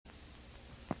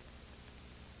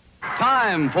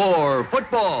time for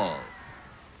football.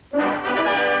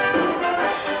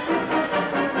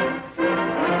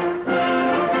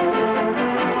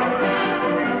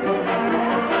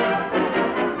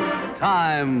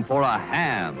 Time for a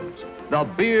Hamm's, the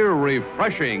beer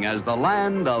refreshing as the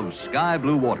land of sky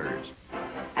blue waters.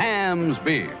 Hamm's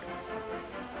beer.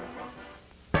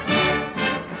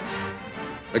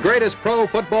 The greatest pro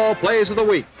football plays of the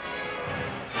week.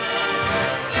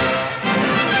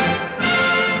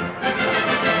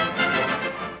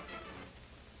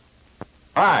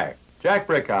 Hi, Jack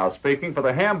Brickhouse speaking for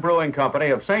the Ham Brewing Company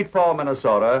of St. Paul,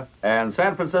 Minnesota and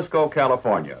San Francisco,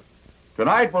 California.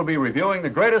 Tonight we'll be reviewing the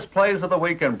greatest plays of the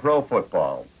week in pro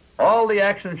football. All the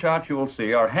action shots you will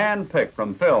see are hand-picked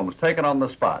from films taken on the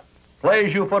spot.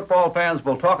 Plays you football fans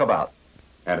will talk about.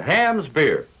 And Ham's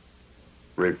beer,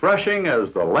 refreshing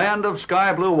as the land of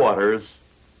sky blue waters,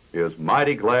 is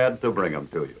mighty glad to bring them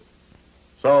to you.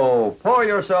 So pour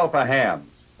yourself a Ham's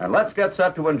and let's get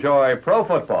set to enjoy pro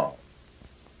football.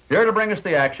 Here to bring us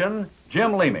the action,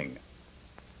 Jim Leeming.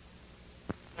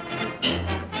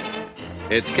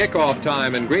 It's kickoff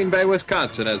time in Green Bay,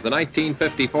 Wisconsin, as the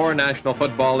 1954 National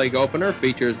Football League opener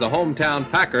features the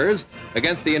hometown Packers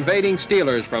against the invading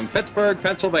Steelers from Pittsburgh,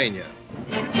 Pennsylvania.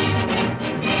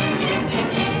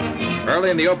 Early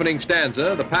in the opening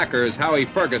stanza, the Packers' Howie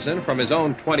Ferguson from his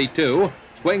own 22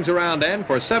 swings around end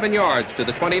for 7 yards to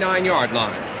the 29-yard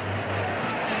line.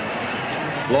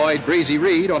 Floyd Breezy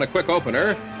Reed on a quick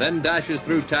opener, then dashes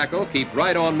through tackle, keeps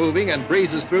right on moving, and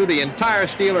breezes through the entire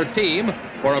Steeler team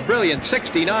for a brilliant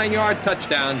 69-yard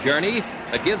touchdown journey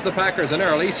that gives the Packers an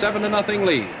early 7-0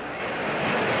 lead.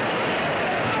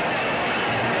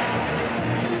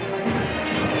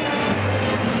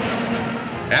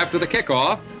 After the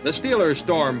kickoff, the Steelers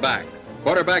storm back.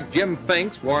 Quarterback Jim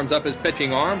Finks warms up his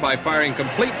pitching arm by firing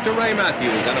complete to Ray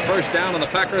Matthews and a first down on the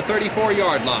Packer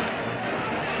 34-yard line.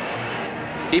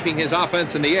 Keeping his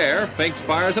offense in the air, Finks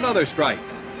fires another strike,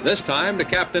 this time to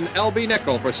Captain L.B.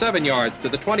 Nickel for 7 yards to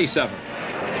the 27.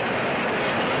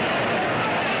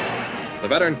 The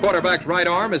veteran quarterback's right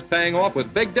arm is paying off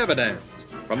with big dividends.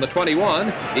 From the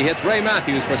 21, he hits Ray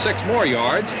Matthews for 6 more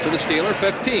yards to the Steeler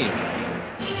 15.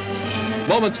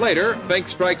 Moments later,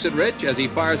 Finks strikes it rich as he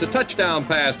fires a touchdown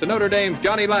pass to Notre Dame's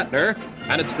Johnny Latner,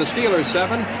 and it's the Steelers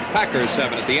 7, Packers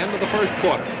 7 at the end of the first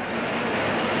quarter.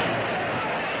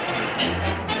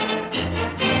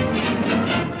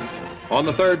 On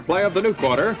the third play of the new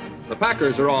quarter, the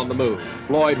Packers are on the move.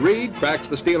 Floyd Reed cracks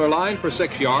the Steeler line for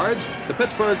 6 yards to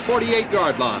Pittsburgh's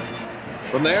 48-yard line.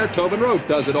 From there, Tobin Rote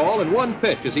does it all in one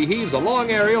pitch as he heaves a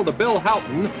long aerial to Bill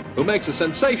Houghton, who makes a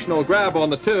sensational grab on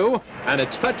the 2, and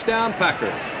it's touchdown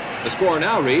Packers. The score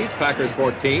now reads Packers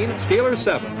 14, Steelers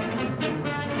 7.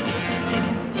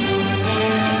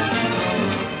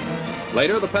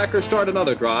 Later, the Packers start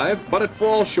another drive, but it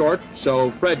falls short,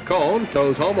 so Fred Cohn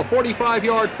tows home a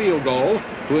 45-yard field goal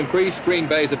to increase Green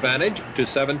Bay's advantage to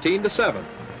 17-7.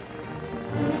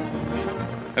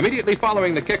 Immediately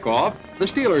following the kickoff, the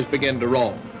Steelers begin to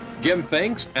roll. Jim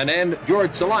Finks and end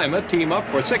George Salima team up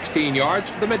for 16 yards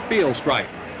to the midfield stripe.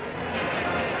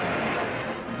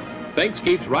 Finks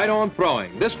keeps right on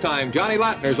throwing. This time, Johnny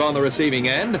Latner's on the receiving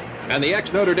end, and the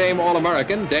ex-Notre Dame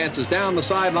All-American dances down the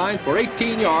sideline for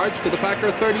 18 yards to the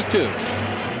Packer 32.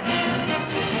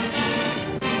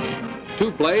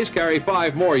 2 plays carry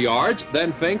 5 more yards,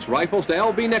 then Finks rifles to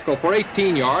L.B. Nickel for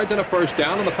 18 yards and a first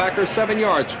down on the Packers'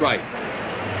 7-yard stripe.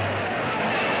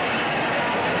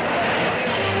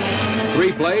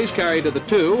 3 plays carried to the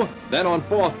 2. Then on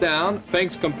 4th down,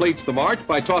 Finks completes the march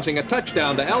by tossing a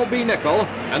touchdown to L.B. Nickel,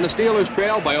 and the Steelers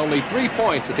trail by only 3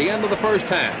 points at the end of the first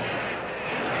half.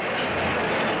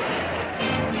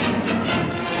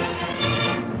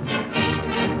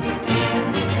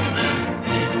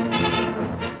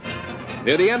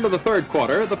 Near the end of the third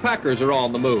quarter, the Packers are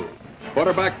on the move.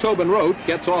 Quarterback Tobin Rote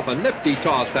gets off a nifty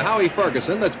toss to Howie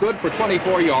Ferguson that's good for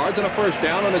 24 yards and a first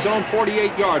down on his own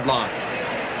 48-yard line.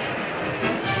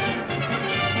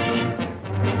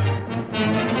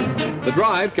 The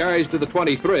drive carries to the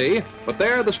 23, but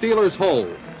there the Steelers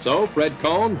hold. So Fred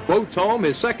Cohn boats home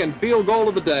his second field goal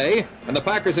of the day, and the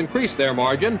Packers increase their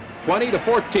margin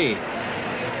 20-14.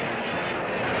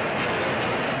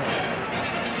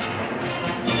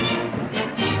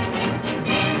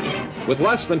 With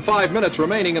less than 5 minutes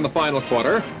remaining in the final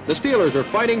quarter, the Steelers are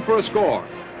fighting for a score.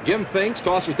 Jim Finks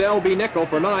tosses to L.B. Nickel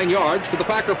for 9 yards to the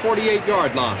Packer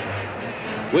 48-yard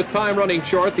line. With time running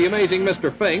short, the amazing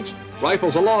Mr. Finks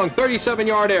rifles a long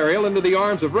 37-yard aerial into the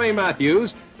arms of Ray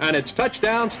Matthews, and it's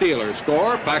touchdown Steelers.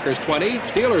 Score, Packers 20,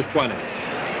 Steelers 20.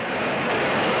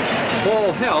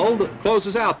 Paul Held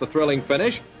closes out the thrilling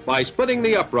finish by splitting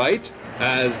the uprights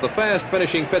as the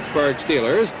fast-finishing Pittsburgh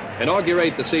Steelers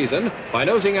inaugurate the season by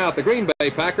nosing out the Green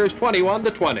Bay Packers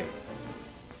 21-20.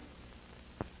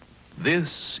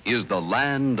 This is the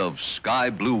land of sky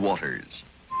blue waters,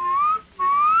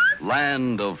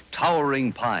 land of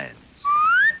towering pines,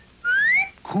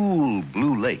 cool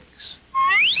blue lakes,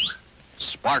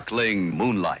 sparkling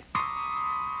moonlight,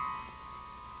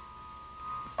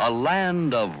 a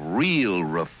land of real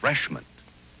refreshment.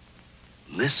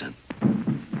 Listen.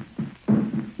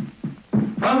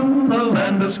 From the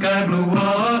land of sky blue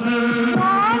water,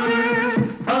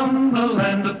 from the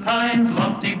land of pines,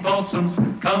 lofty balsams,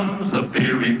 comes the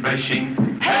beer refreshing,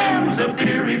 Ham's the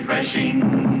beer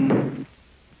refreshing.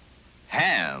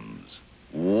 Ham's,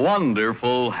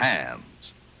 wonderful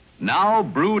Ham's, now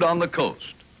brewed on the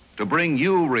coast to bring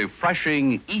you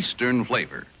refreshing eastern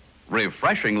flavor,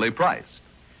 refreshingly priced.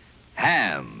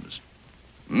 Ham's,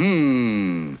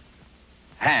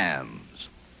 Ham's.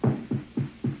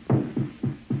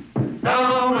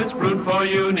 Now it's brewed for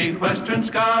you 'neath western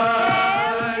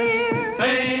sky.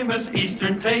 Famous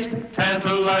eastern taste,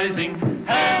 tantalizing.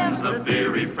 Ham's the beer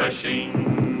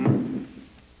refreshing.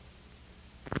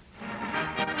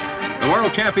 The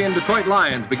world champion Detroit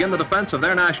Lions begin the defense of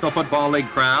their National Football League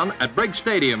crown at Briggs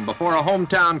Stadium before a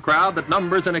hometown crowd that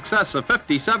numbers in excess of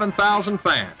 57,000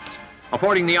 fans.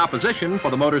 Affording the opposition for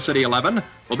the Motor City 11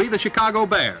 will be the Chicago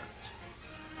Bears.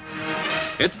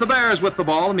 It's the Bears with the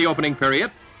ball in the opening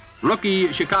period.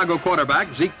 Rookie Chicago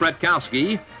quarterback Zeke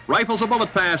Bretkowski rifles a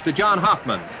bullet pass to John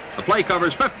Hoffman. The play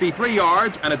covers 53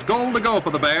 yards, and it's goal to go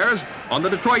for the Bears on the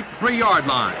Detroit 3-yard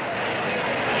line.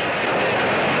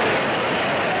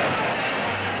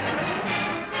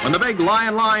 When the big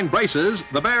Lion line braces,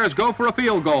 the Bears go for a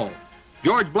field goal.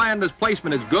 George Blanda's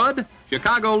placement is good.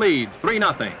 Chicago leads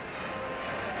 3-0.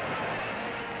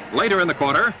 Later in the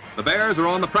quarter, the Bears are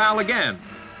on the prowl again.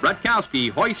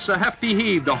 Bretkowski hoists a hefty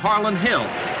heave to Harlan Hill.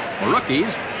 For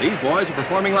rookies, these boys are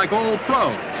performing like old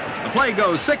pros. The play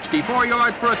goes 64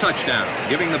 yards for a touchdown,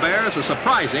 giving the Bears a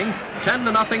surprising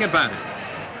 10-0 advantage.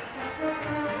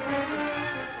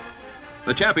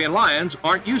 The champion Lions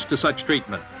aren't used to such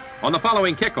treatment. On the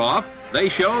following kickoff, they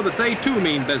show that they too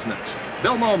mean business.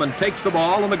 Bill Bowman takes the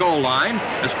ball on the goal line,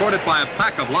 escorted by a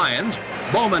pack of Lions.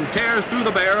 Bowman tears through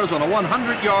the Bears on a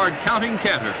 100-yard counting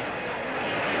canter.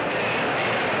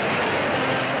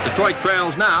 Detroit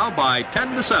trails now by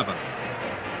 10-7.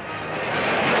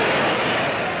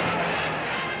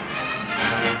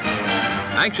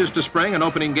 Anxious to spring an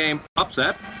opening game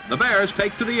upset, the Bears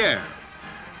take to the air.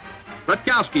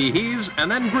 Bretkowski heaves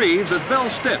and then grieves as Bill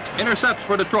Stitz intercepts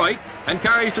for Detroit and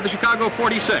carries to the Chicago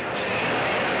 46.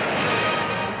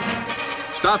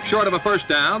 Stopped short of a first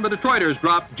down, the Detroiters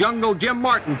drop Jungle Jim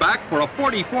Martin back for a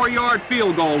 44-yard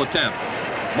field goal attempt.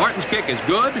 Martin's kick is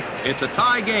good. It's a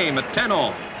tie game at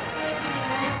 10-all.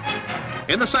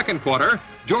 In the second quarter,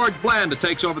 George Blanda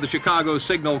takes over the Chicago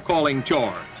signal calling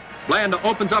chores. Blanda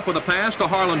opens up with a pass to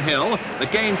Harlan Hill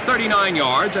that gains 39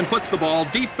 yards and puts the ball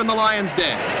deep in the Lions'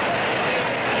 den.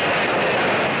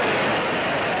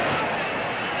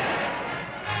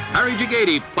 Harry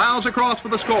Jagady plows across for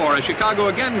the score as Chicago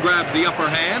again grabs the upper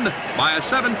hand by a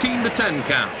 17-10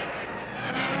 count.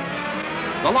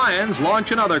 The Lions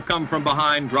launch another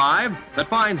come-from-behind drive that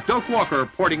finds Doak Walker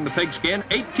porting the pigskin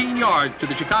 18 yards to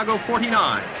the Chicago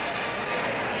 49.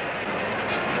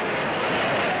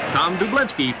 Tom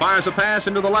Dublinski fires a pass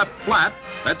into the left flat.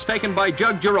 That's taken by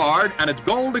Jug Gerard, and it's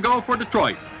goal to go for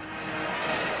Detroit.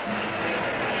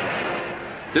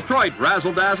 Detroit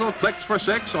razzle-dazzle clicks for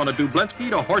 6 on a Dublinski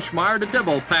to Horschmeyer to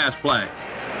Dibble pass play.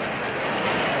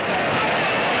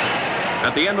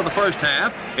 At the end of the first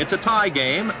half, it's a tie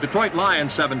game. Detroit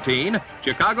Lions 17,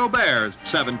 Chicago Bears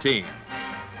 17.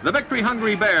 The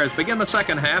victory-hungry Bears begin the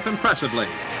second half impressively.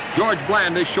 George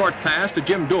Blanda's short pass to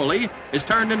Jim Dooley is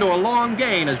turned into a long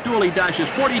gain as Dooley dashes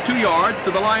 42 yards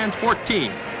to the Lions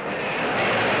 14.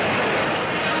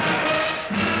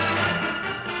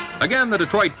 Again, the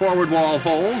Detroit forward wall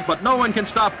holds, but no one can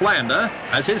stop Blanda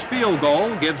as his field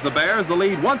goal gives the Bears the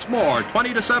lead once more,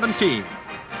 20-17.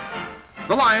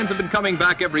 The Lions have been coming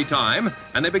back every time,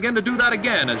 and they begin to do that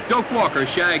again as Doak Walker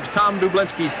shags Tom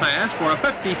Dublinski's pass for a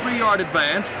 53-yard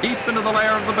advance deep into the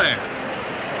lair of the Bears.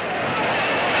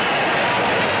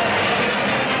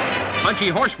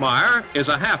 Punchy Horschmeyer is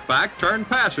a halfback turned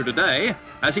passer today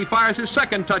as he fires his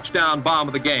second touchdown bomb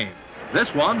of the game.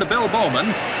 This one to Bill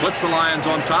Bowman puts the Lions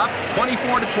on top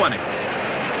 24-20.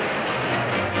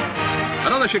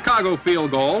 Another Chicago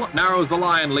field goal narrows the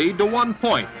Lion lead to 1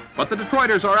 point. But the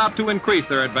Detroiters are out to increase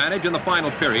their advantage in the final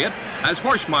period as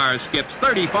Horschmeyer skips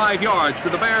 35 yards to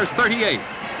the Bears' 38.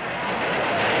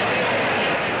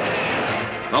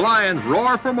 The Lions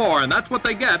roar for more, and that's what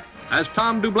they get as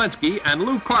Tom Dublinski and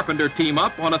Lou Carpenter team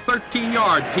up on a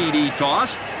 13-yard TD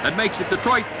toss that makes it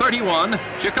Detroit 31,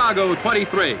 Chicago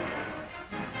 23.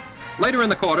 Later in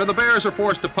the quarter, the Bears are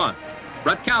forced to punt.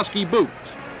 Bratkowski boots.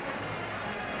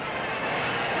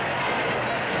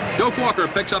 Doak Walker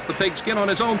picks up the pigskin on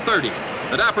his own 30.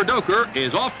 The dapper Doker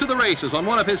is off to the races on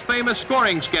one of his famous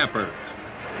scoring scampers.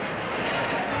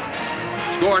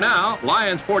 Score now,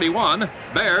 Lions 41,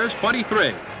 Bears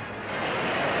 23.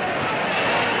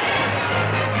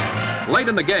 Late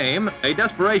in the game, a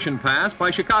desperation pass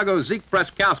by Chicago's Zeke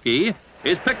Bratkowski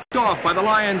is picked off by the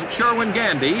Lions' Sherwin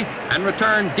Gandy and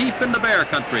returned deep into Bear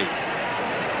country.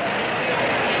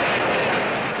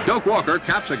 Doak Walker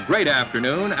caps a great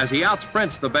afternoon as he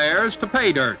outsprints the Bears to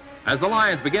pay dirt as the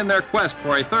Lions begin their quest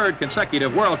for a third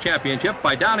consecutive world championship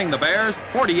by downing the Bears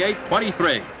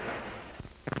 48-23.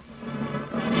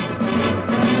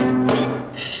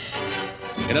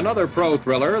 In another pro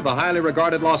thriller, the highly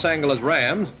regarded Los Angeles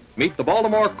Rams meet the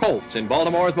Baltimore Colts in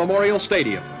Baltimore's Memorial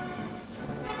Stadium.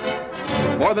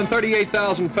 More than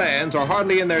 38,000 fans are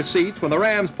hardly in their seats when the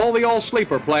Rams pull the old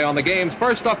sleeper play on the game's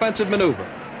first offensive maneuver.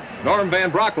 Norm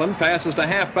Van Brocklin passes to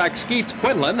halfback Skeets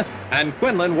Quinlan, and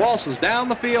Quinlan waltzes down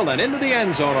the field and into the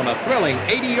end zone on a thrilling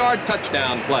 80-yard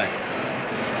touchdown play.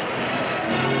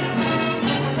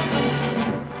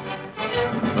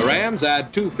 The Rams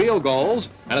add 2 field goals,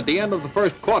 and at the end of the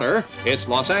first quarter, it's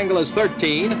Los Angeles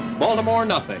 13, Baltimore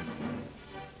nothing.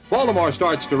 Baltimore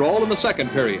starts to roll in the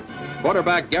second period.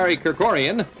 Quarterback Gary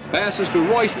Kerkorian passes to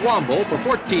Royce Womble for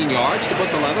 14 yards to put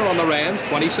the leather on the Rams'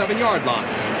 27-yard line.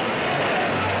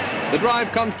 The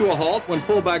drive comes to a halt when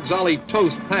fullback Zolly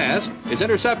Toast's pass is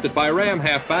intercepted by Ram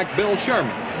halfback Bill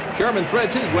Sherman. Sherman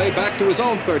threads his way back to his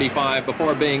own 35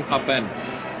 before being upended.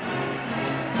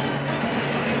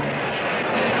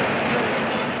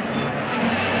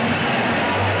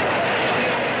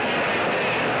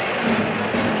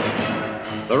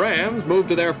 The Rams move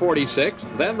to their 46.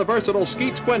 Then the versatile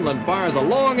Skeets Quinlan fires a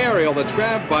long aerial that's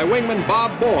grabbed by wingman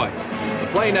Bob Boyd.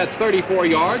 The play nets 34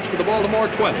 yards to the Baltimore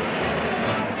 20.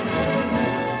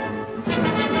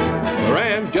 The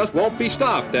Rams just won't be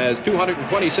stopped as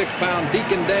 226-pound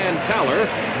Deacon Dan Towler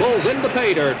bulls into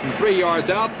pay dirt from 3 yards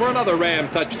out for another Ram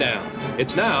touchdown.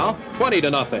 It's now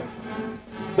 20-0.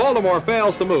 Baltimore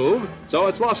fails to move, so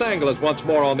it's Los Angeles once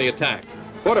more on the attack.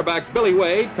 Quarterback Billy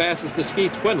Wade passes to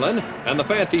Skeets Quinlan, and the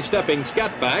fancy-stepping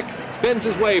scatback spins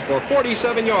his way for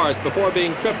 47 yards before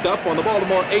being tripped up on the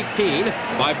Baltimore 18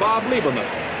 by Bob Lieberman.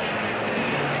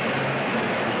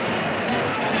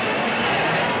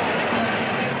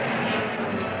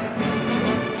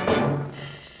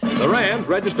 The Rams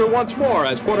register once more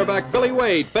as quarterback Billy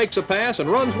Wade fakes a pass and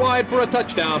runs wide for a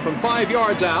touchdown from 5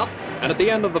 yards out. And at the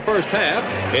end of the first half,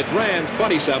 it's Rams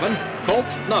 27,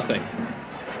 Colts nothing.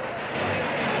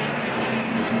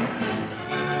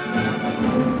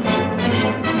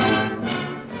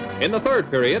 In the third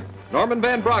period, Norman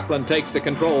Van Brocklin takes the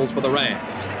controls for the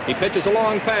Rams. He pitches a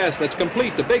long pass that's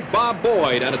complete to big Bob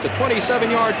Boyd, and it's a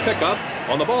 27-yard pickup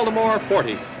on the Baltimore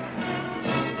 40.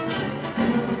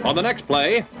 On the next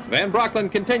play, Van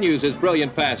Brocklin continues his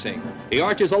brilliant passing. He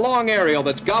arches a long aerial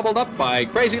that's gobbled up by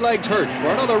Crazy Legs Hirsch for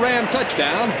another Ram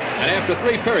touchdown, and after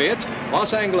 3 periods,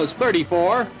 Los Angeles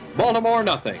 34, Baltimore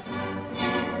nothing.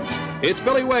 It's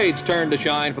Billy Wade's turn to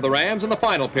shine for the Rams in the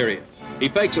final period. He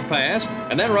fakes a pass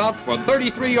and then routes for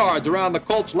 33 yards around the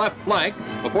Colts' left flank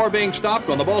before being stopped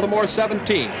on the Baltimore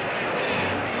 17.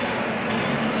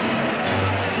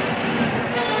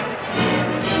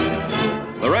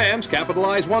 The Rams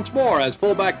capitalize once more as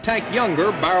fullback Tank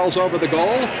Younger barrels over the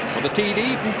goal with a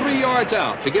TD from 3 yards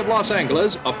out to give Los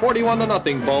Angeles a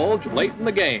 41-0 bulge late in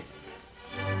the game.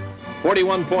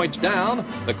 41 points down,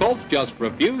 the Colts just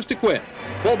refuse to quit.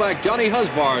 Fullback Johnny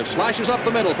Husvar slashes up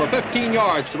the middle for 15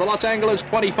 yards to the Los Angeles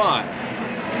 25.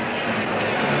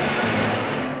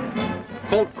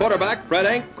 Colt quarterback Fred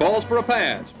Enck calls for a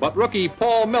pass, but rookie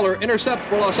Paul Miller intercepts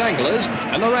for Los Angeles,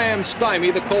 and the Rams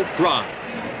stymie the Colt drive.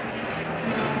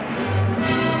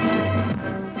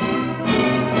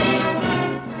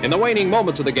 In the waning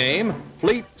moments of the game,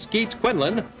 Fleet Skeets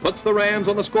Quinlan puts the Rams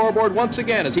on the scoreboard once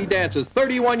again as he dances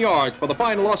 31 yards for the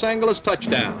final Los Angeles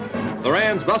touchdown. The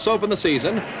Rams thus open the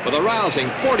season with a rousing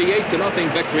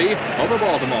 48-0 victory over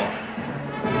Baltimore.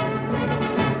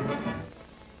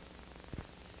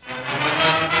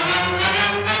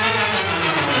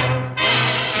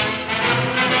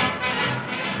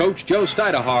 Coach Joe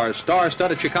Steidahar's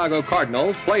star-studded Chicago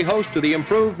Cardinals play host to the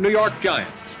improved New York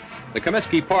Giants. The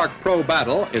Comiskey Park Pro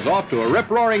Battle is off to a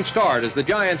rip-roaring start as the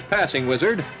Giants' passing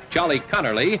wizard, Charlie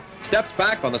Connerly, steps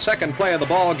back on the second play of the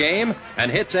ball game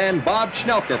and hits end Bob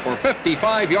Schnelker for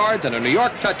 55 yards and a New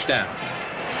York touchdown.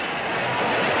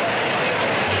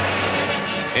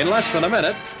 In less than a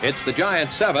minute, it's the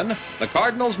Giants 7, the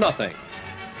Cardinals nothing.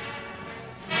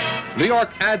 New York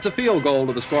adds a field goal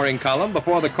to the scoring column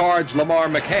before the Cards' Lamar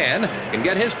McCann can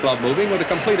get his club moving with a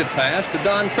completed pass to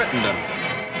Don Crittenden.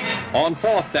 On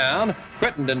fourth down,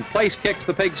 Crittenden place kicks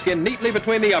the pigskin neatly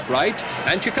between the uprights,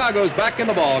 and Chicago's back in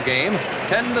the ball game,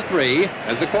 10-3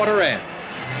 as the quarter ends.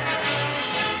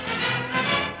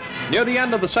 Near the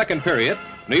end of the second period,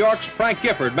 New York's Frank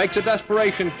Gifford makes a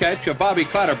desperation catch of Bobby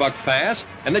Clatterbuck's pass,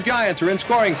 and the Giants are in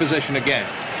scoring position again.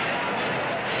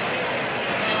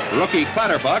 Rookie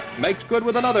Clatterbuck makes good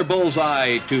with another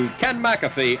bullseye to Ken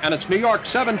McAfee, and it's New York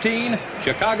 17,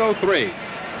 Chicago 3.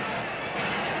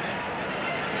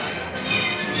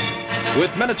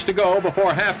 With minutes to go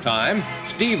before halftime,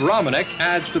 Steve Romanek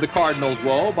adds to the Cardinals'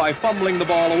 woe by fumbling the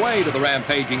ball away to the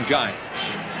rampaging Giants.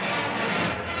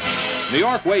 New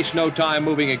York wastes no time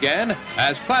moving again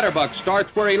as Clatterbuck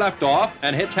starts where he left off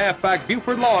and hits halfback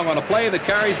Buford Long on a play that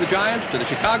carries the Giants to the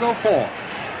Chicago 4.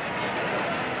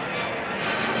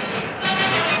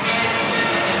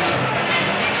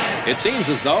 It seems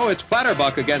as though it's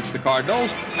Clatterbuck against the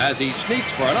Cardinals as he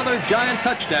sneaks for another Giant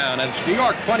touchdown, and it's New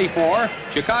York 24,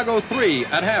 Chicago 3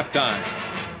 at halftime.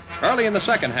 Early in the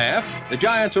second half, the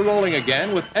Giants are rolling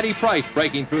again with Eddie Price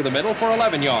breaking through the middle for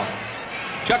 11 yards.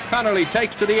 Chuck Connerly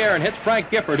takes to the air and hits Frank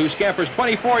Gifford, who scampers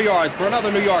 24 yards for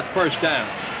another New York first down.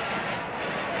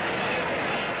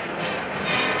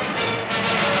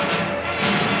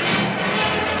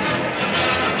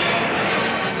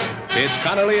 It's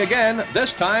Connerly again,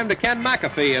 this time to Ken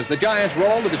McAfee as the Giants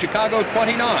roll to the Chicago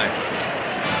 29.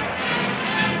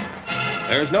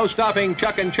 There's no stopping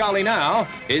Chuck and Charlie now.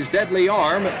 His deadly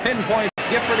arm pinpoints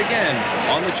Gifford again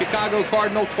on the Chicago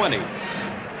Cardinal 20.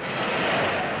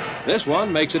 This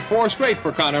one makes it 4 straight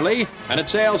for Connerly, and it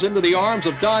sails into the arms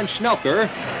of Don Schnelker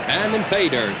and in pay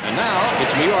dirt. And now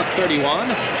it's New York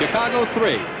 31, Chicago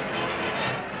 3.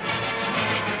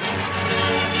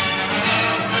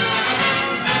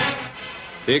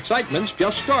 The excitement's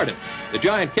just started. The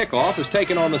Giant kickoff is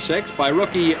taken on the 6 by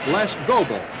rookie Les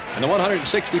Goebel, and the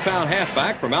 160-pound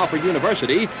halfback from Alfred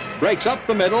University breaks up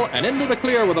the middle and into the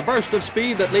clear with a burst of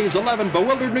speed that leaves 11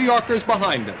 bewildered New Yorkers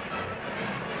behind him.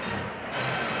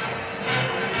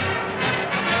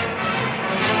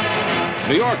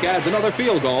 New York adds another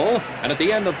field goal, and at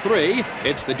the end of 3,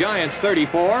 it's the Giants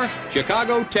 34,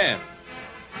 Chicago 10.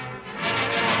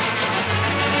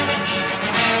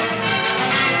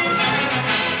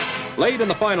 Late in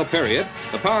the final period,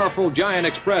 the powerful Giant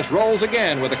Express rolls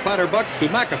again with a Clatterbuck to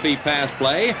McAfee pass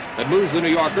play that moves the New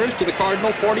Yorkers to the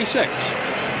Cardinal 46.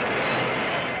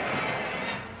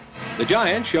 The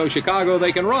Giants show Chicago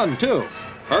they can run, too.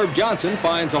 Herb Johnson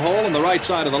finds a hole in the right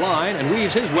side of the line and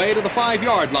weaves his way to the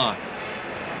 5-yard line.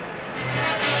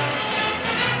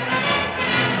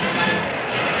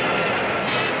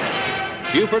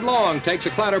 Buford Long takes a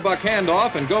Clatterbuck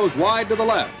handoff and goes wide to the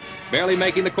left, barely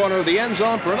making the corner of the end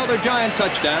zone for another Giant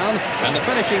touchdown and the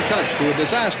finishing touch to a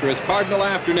disastrous Cardinal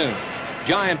afternoon.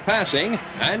 Giant passing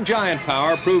and Giant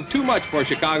power proved too much for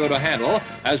Chicago to handle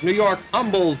as New York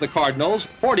humbles the Cardinals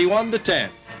 41-10.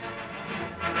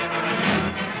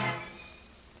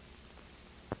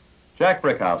 Jack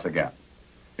Brickhouse again.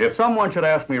 If someone should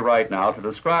ask me right now to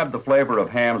describe the flavor of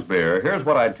Ham's beer, here's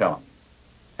what I'd tell them.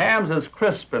 Ham's is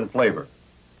crisp in flavor,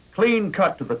 clean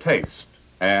cut to the taste,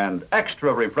 and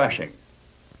extra refreshing.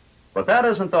 But that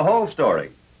isn't the whole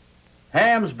story.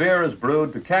 Ham's beer is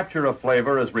brewed to capture a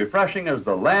flavor as refreshing as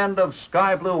the land of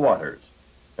sky blue waters.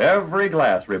 Every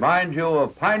glass reminds you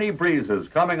of piney breezes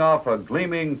coming off a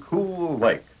gleaming, cool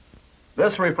lake.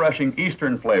 This refreshing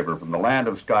eastern flavor from the land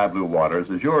of sky blue waters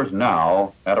is yours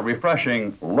now at a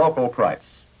refreshing local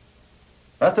price.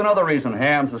 That's another reason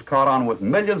Ham's has caught on with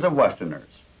millions of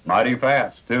Westerners. Mighty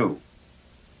fast, too.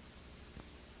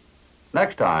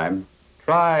 Next time,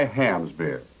 try Ham's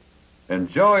beer.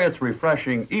 Enjoy its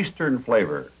refreshing eastern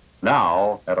flavor,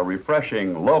 now at a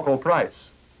refreshing local price.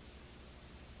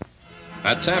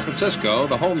 At San Francisco,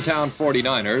 the hometown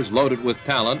 49ers, loaded with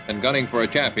talent and gunning for a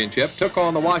championship, took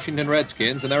on the Washington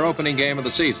Redskins in their opening game of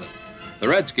the season. The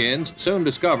Redskins soon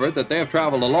discovered that they have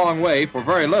traveled a long way for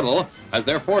very little as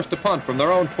they're forced to punt from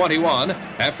their own 21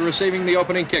 after receiving the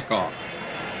opening kickoff.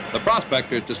 The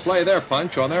prospectors display their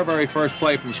punch on their very first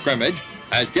play from scrimmage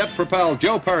as jet-propelled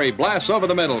Joe Perry blasts over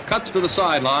the middle, cuts to the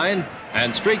sideline,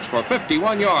 and streaks for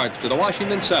 51 yards to the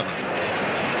Washington 7.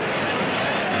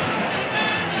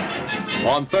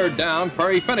 On third down,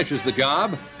 Perry finishes the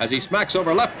job as he smacks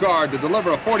over left guard to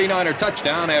deliver a 49er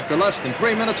touchdown after less than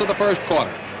 3 minutes of the first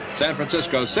quarter. San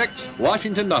Francisco 6,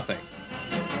 Washington nothing.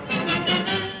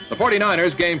 The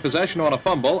 49ers gain possession on a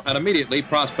fumble and immediately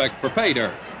prospect for pay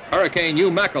dirt. Hurricane Hugh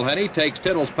McElhenney takes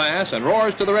Tittle's pass and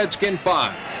roars to the Redskin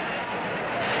 5.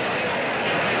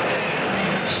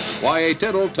 Y.A.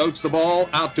 Tittle totes the ball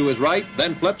out to his right,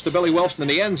 then flips to Billy Wilson in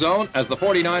the end zone as the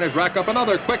 49ers rack up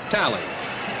another quick tally.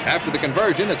 After the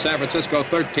conversion, it's San Francisco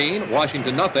 13,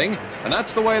 Washington nothing, and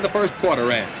that's the way the first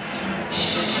quarter ends.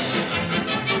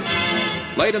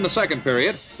 Late in the second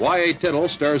period, Y.A. Tittle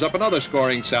stirs up another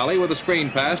scoring sally with a screen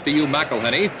pass to Hugh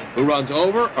McElhenney, who runs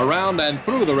over, around, and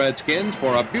through the Redskins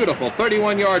for a beautiful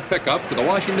 31-yard pickup to the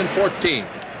Washington 14.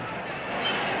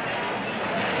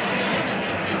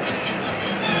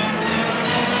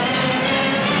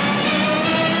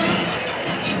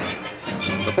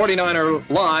 The 49er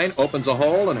line opens a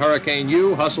hole, and Hurricane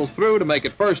Hugh hustles through to make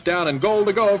it first down and goal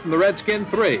to go from the Redskin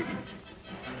 3.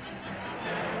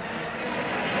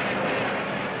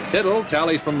 Tittle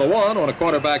tallies from the 1 on a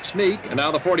quarterback sneak, and now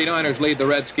the 49ers lead the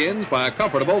Redskins by a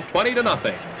comfortable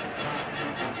 20-0.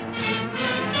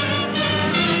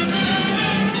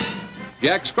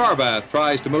 Jack Scarbath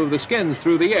tries to move the Skins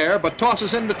through the air, but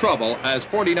tosses into trouble as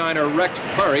 49er Rex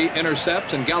Perry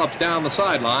intercepts and gallops down the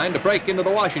sideline to break into the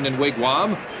Washington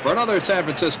wigwam for another San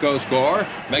Francisco score,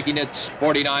 making it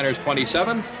 49ers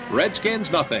 27, Redskins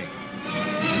nothing.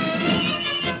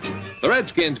 The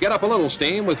Redskins get up a little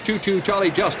steam with Choo-Choo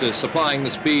Charlie Justice supplying the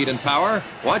speed and power.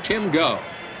 Watch him go.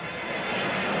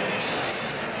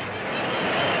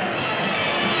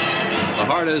 The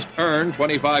hardest earned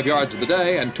 25 yards of the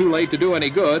day and too late to do any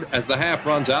good as the half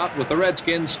runs out with the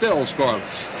Redskins still scoreless.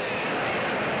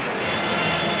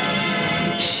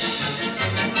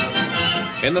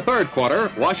 In the third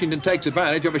quarter, Washington takes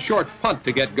advantage of a short punt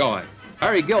to get going.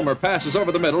 Harry Gilmer passes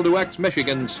over the middle to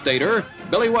ex-Michigan Stater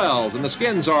Billy Wells, and the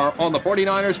Skins are on the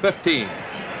 49ers 15.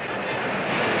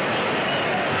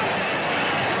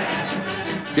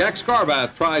 Jack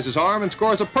Scarbath tries his arm and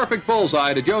scores a perfect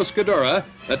bullseye to Joe Scudura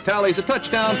that tallies a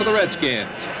touchdown for the Redskins.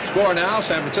 Score now,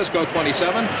 San Francisco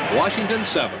 27, Washington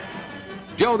 7.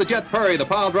 Joe the Jet Perry, the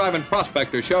pile-driving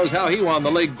prospector, shows how he won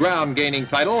the league ground-gaining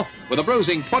title with a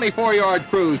bruising 24-yard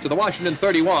cruise to the Washington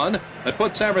 31 that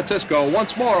put San Francisco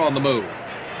once more on the move.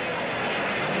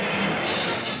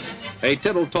 A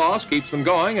Tittle toss keeps them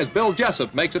going as Bill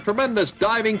Jessup makes a tremendous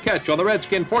diving catch on the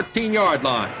Redskin 14-yard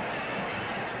line.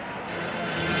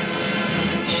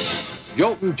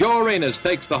 Jolton Joe Arenas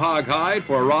takes the hog hide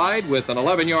for a ride with an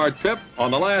 11-yard trip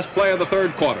on the last play of the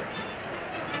third quarter.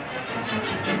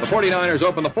 The 49ers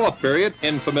open the fourth period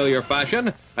in familiar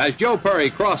fashion as Joe Perry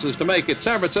crosses to make it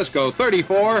San Francisco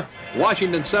 34,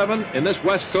 Washington 7 in this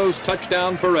West Coast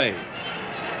touchdown parade.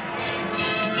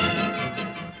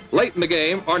 Late in the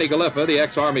game, Arnie Galiffa, the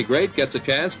ex-Army great, gets a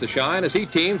chance to shine as he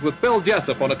teams with Bill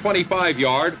Jessup on a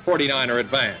 25-yard 49er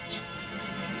advance.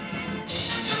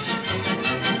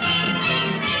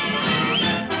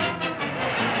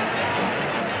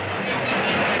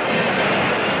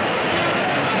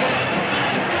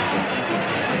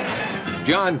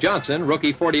 John Johnson,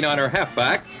 rookie 49er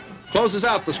halfback, closes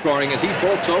out the scoring as he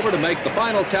bolts over to make the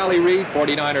final tally read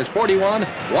 49ers 41,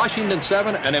 Washington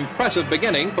 7, an impressive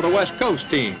beginning for the West Coast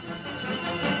team.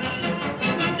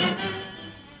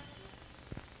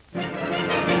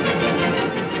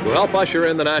 To help usher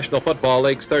in the National Football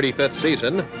League's 35th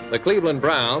season, the Cleveland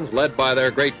Browns, led by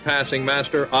their great passing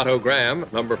master Otto Graham,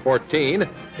 number 14,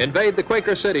 invade the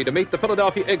Quaker City to meet the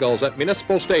Philadelphia Eagles at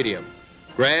Municipal Stadium.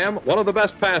 Graham, one of the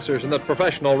best passers in the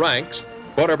professional ranks,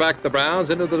 quarterbacked the Browns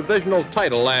into the divisional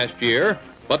title last year,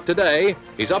 but today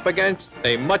he's up against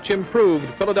a much-improved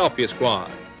Philadelphia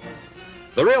squad.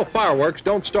 The real fireworks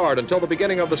don't start until the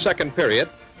beginning of the second period,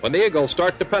 when the Eagles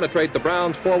start to penetrate the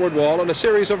Browns' forward wall in a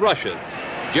series of rushes.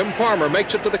 Jim Farmer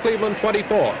makes it to the Cleveland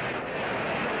 24.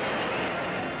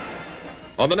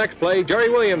 On the next play, Jerry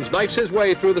Williams knifes his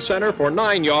way through the center for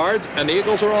 9 yards, and the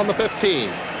Eagles are on the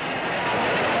 15.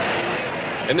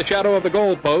 In the shadow of the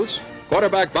goalposts,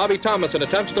 quarterback Bobby Thomason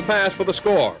attempts to pass for the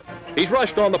score. He's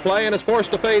rushed on the play and is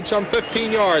forced to fade some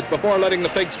 15 yards before letting the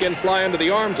pigskin fly into the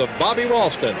arms of Bobby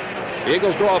Walston. The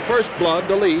Eagles draw first blood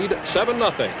to lead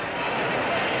 7-0.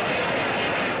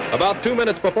 About 2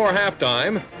 minutes before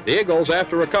halftime, the Eagles,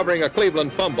 after recovering a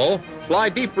Cleveland fumble, fly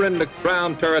deeper into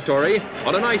Brown territory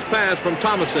on a nice pass from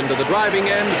Thomason to the driving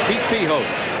end, Pete Pihos.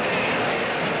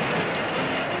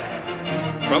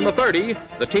 From the 30,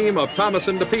 the team of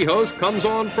Thomason to Pihos comes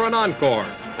on for an encore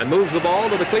and moves the ball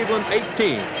to the Cleveland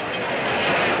 18.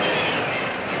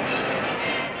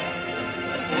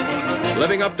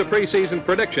 Living up to preseason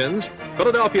predictions,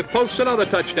 Philadelphia posts another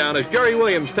touchdown as Jerry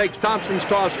Williams takes Thompson's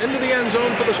toss into the end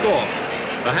zone for the score.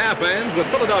 The half ends with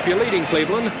Philadelphia leading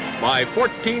Cleveland by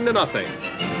 14-0.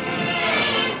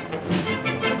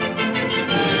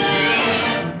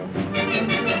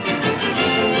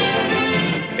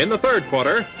 In the third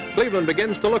quarter, Cleveland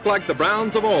begins to look like the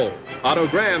Browns of old. Otto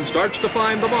Graham starts to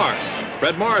find the mark.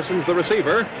 Fred Morrison's the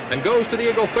receiver and goes to the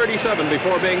Eagle 37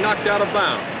 before being knocked out of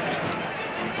bounds.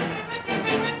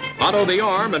 Otto the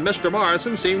arm and Mr.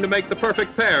 Morrison seem to make the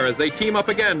perfect pair as they team up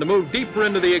again to move deeper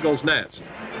into the Eagles' nest.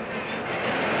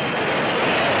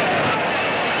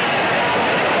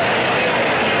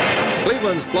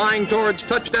 Cleveland's flying towards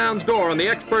touchdown's door on the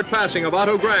expert passing of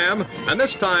Otto Graham, and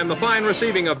this time the fine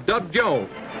receiving of Dub Jones.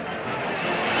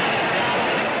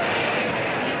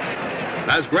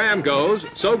 As Graham goes,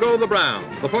 so go the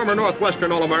Browns. The former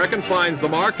Northwestern All-American finds the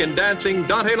mark in dancing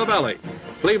Dante Lavelli.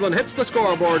 Cleveland hits the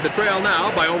scoreboard to trail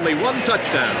now by only one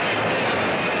touchdown.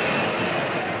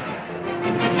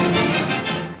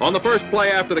 On the first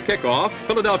play after the kickoff,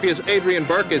 Philadelphia's Adrian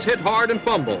Burke is hit hard and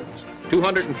fumbles.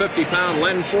 250-pound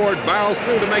Len Ford barrels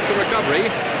through to make the recovery,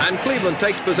 and Cleveland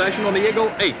takes possession on the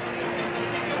Eagle 8.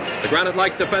 The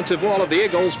granite-like defensive wall of the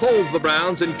Eagles holds the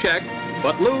Browns in check,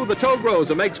 but Lou the Toe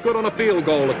Groza makes good on a field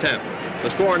goal attempt. The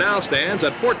score now stands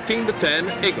at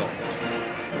 14-10 Eagles.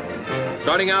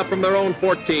 Starting out from their own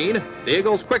 14, the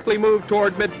Eagles quickly move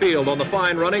toward midfield on the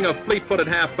fine running of fleet-footed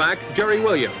halfback Jerry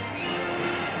Williams.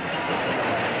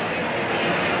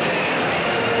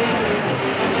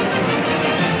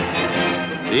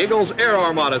 The Eagles' air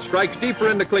armada strikes deeper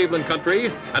into Cleveland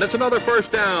country, and it's another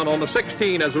first down on the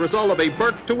 16 as a result of a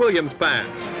Burke to Williams pass.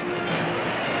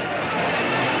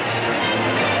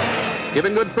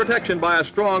 Given good protection by a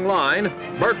strong line,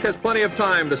 Burke has plenty of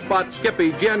time to spot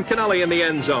Skippy Giancanelli in the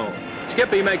end zone.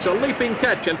 Skippy makes a leaping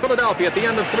catch, and Philadelphia at the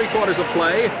end of 3 quarters of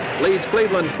play leads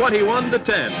Cleveland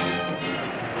 21-10.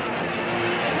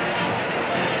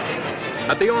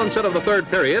 At the onset of the third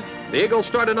period, the Eagles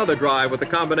start another drive with the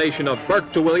combination of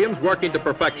Burke to Williams working to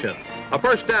perfection. A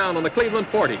first down on the Cleveland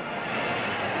 40.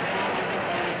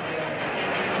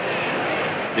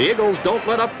 The Eagles don't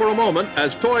let up for a moment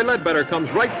as Toy Ledbetter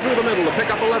comes right through the middle to pick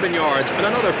up 11 yards and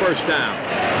another first down.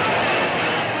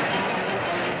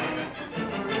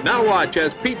 Now watch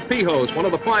as Pete Pihos, one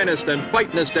of the finest and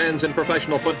fightingest ends in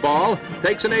professional football,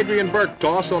 takes an Adrian Burke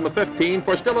toss on the 15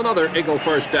 for still another Eagle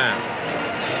first down.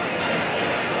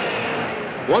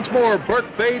 Once more,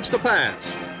 Burke fades to pass.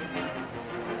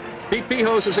 Pete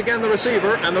Pihos is again the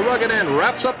receiver, and the rugged end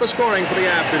wraps up the scoring for the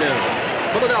afternoon.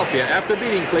 Philadelphia, after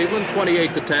beating Cleveland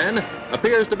 28-10,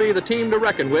 appears to be the team to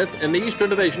reckon with in the Eastern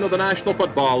Division of the National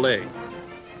Football League.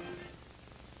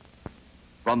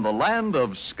 From the land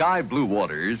of sky blue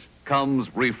waters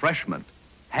comes refreshment.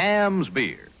 Ham's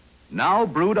beer, now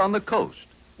brewed on the coast,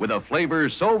 with a flavor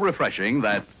so refreshing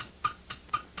that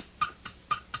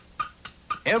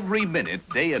every minute,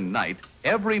 day and night,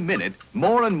 every minute,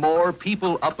 more and more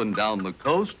people up and down the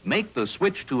coast make the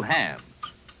switch to Ham's.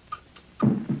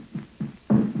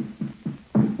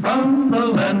 From the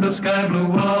land of sky blue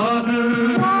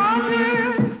water,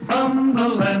 from the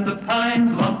land of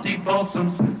pines, lofty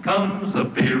balsams, comes a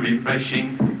beer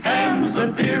refreshing. Ham's, a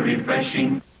beer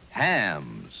refreshing.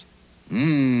 Ham's.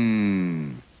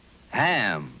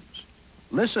 Ham's.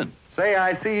 Listen. Say,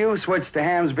 I see you switched to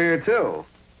Ham's beer, too.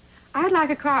 I'd like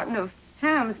a carton of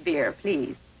Ham's beer,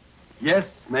 please. Yes,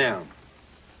 ma'am.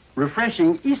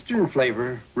 Refreshing Eastern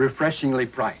flavor, refreshingly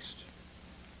priced.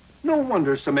 No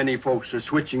wonder so many folks are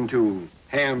switching to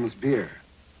Ham's beer.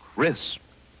 Crisp,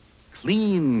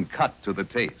 clean cut to the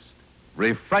taste,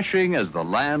 refreshing as the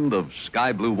land of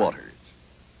sky blue waters.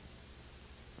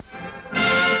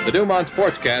 The DuMont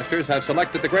sportscasters have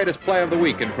selected the greatest play of the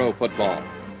week in pro football.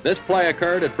 This play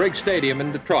occurred at Briggs Stadium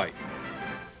in Detroit.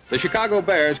 The Chicago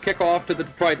Bears kick off to the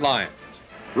Detroit Lions.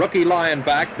 Rookie Lion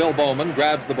back Bill Bowman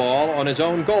grabs the ball on his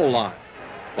own goal line.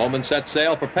 Bowman sets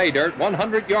sail for pay dirt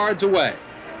 100 yards away.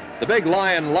 The big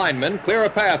Lion linemen clear a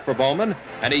path for Bowman,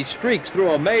 and he streaks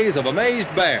through a maze of amazed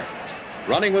bears.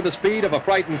 Running with the speed of a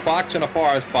frightened fox in a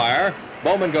forest fire,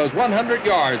 Bowman goes 100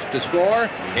 yards to score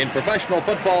in professional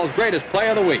football's greatest play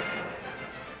of the week.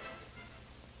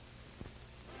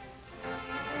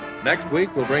 Next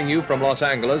week, we'll bring you from Los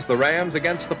Angeles the Rams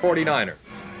against the 49ers.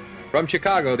 From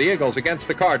Chicago, the Eagles against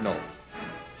the Cardinals.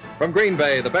 From Green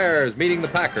Bay, the Bears meeting the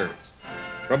Packers.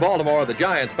 From Baltimore, the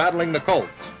Giants battling the Colts.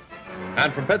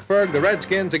 And from Pittsburgh, the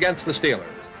Redskins against the Steelers.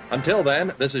 Until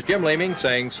then, this is Jim Leeming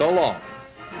saying so long.